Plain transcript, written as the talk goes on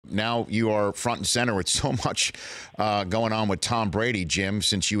now you are front and center with so much going on with Tom Brady, Jim,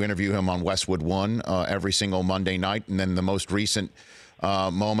 since you interview him on Westwood One every single Monday night, and then the most recent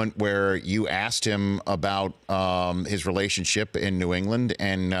moment where you asked him about his relationship in New England,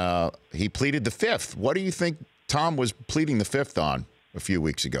 and he pleaded the fifth. What do you think Tom was pleading the fifth on a few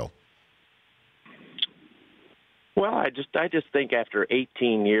weeks ago? Well, I just think after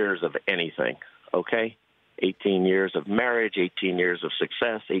 18 years of anything, okay, 18 years of marriage, 18 years of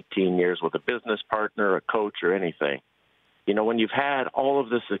success, 18 years with a business partner, a coach, or anything, you know, when you've had all of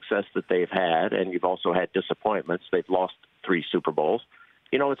the success that they've had, and you've also had disappointments, they've lost 3 Super Bowls.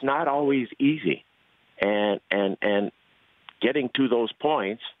 You know, it's not always easy, and getting to those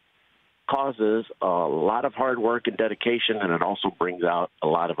points causes a lot of hard work and dedication, and it also brings out a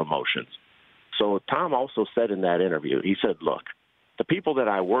lot of emotions. So Tom also said in that interview, he said, look, the people that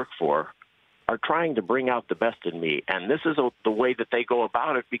I work for are trying to bring out the best in me, and this is the way that they go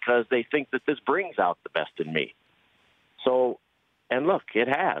about it because they think that this brings out the best in me. So, and look, it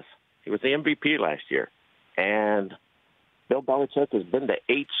has. He was the MVP last year, and Bill Belichick has been to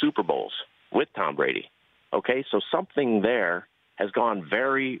 8 Super Bowls with Tom Brady. Okay, so something there has gone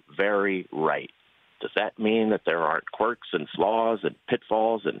very, very right. Does that mean that there aren't quirks and flaws and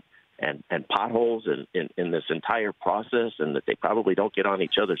pitfalls and potholes in this entire process, and that they probably don't get on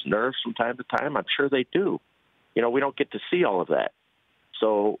each other's nerves from time to time? I'm sure they do. You know, we don't get to see all of that.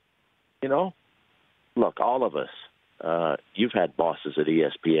 So, you know, look, all of us, you've had bosses at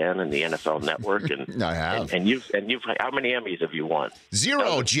ESPN and the NFL Network, and I have. And you've how many Emmys have you won?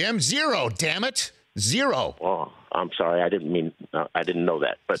 0, Jim. 0. Damn it. 0. Oh, I'm sorry. I didn't know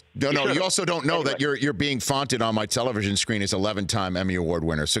that. But no. You also don't know that you're being fonted on my television screen as 11-time Emmy Award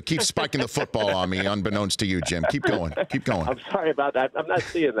winner. So keep spiking the football on me, unbeknownst to you, Jim. Keep going. Keep going. I'm sorry about that. I'm not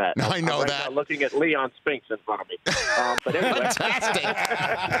seeing that. I know I'm that. Now looking at Leon Spinks in front of me. But anyway. Fantastic.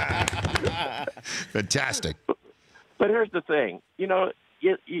 Fantastic. But here's the thing. You know,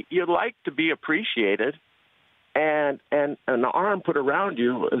 you like to be appreciated and an arm put around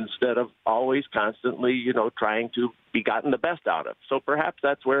you instead of always constantly, you know, trying to be gotten the best out of. So perhaps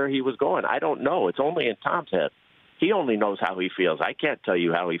that's where he was going. I don't know. It's only in Tom's head. He only knows how he feels. I can't tell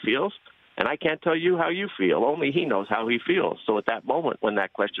you how he feels, and I can't tell you how you feel. Only he knows how he feels. So at that moment when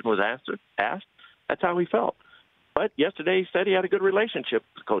that question was asked, that's how he felt. But yesterday he said he had a good relationship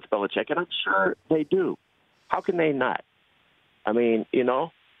with Coach Belichick, and I'm sure they do. How can they not? I mean, you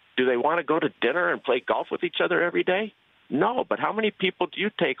know, do they want to go to dinner and play golf with each other every day? No, but how many people do you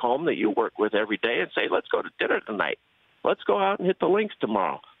take home that you work with every day and say, let's go to dinner tonight? Let's go out and hit the links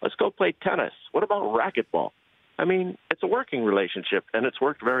tomorrow. Let's go play tennis. What about racquetball? I mean, it's a working relationship, and it's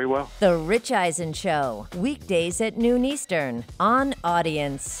worked very well. The Rich Eisen Show, weekdays at noon Eastern on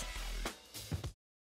Audience.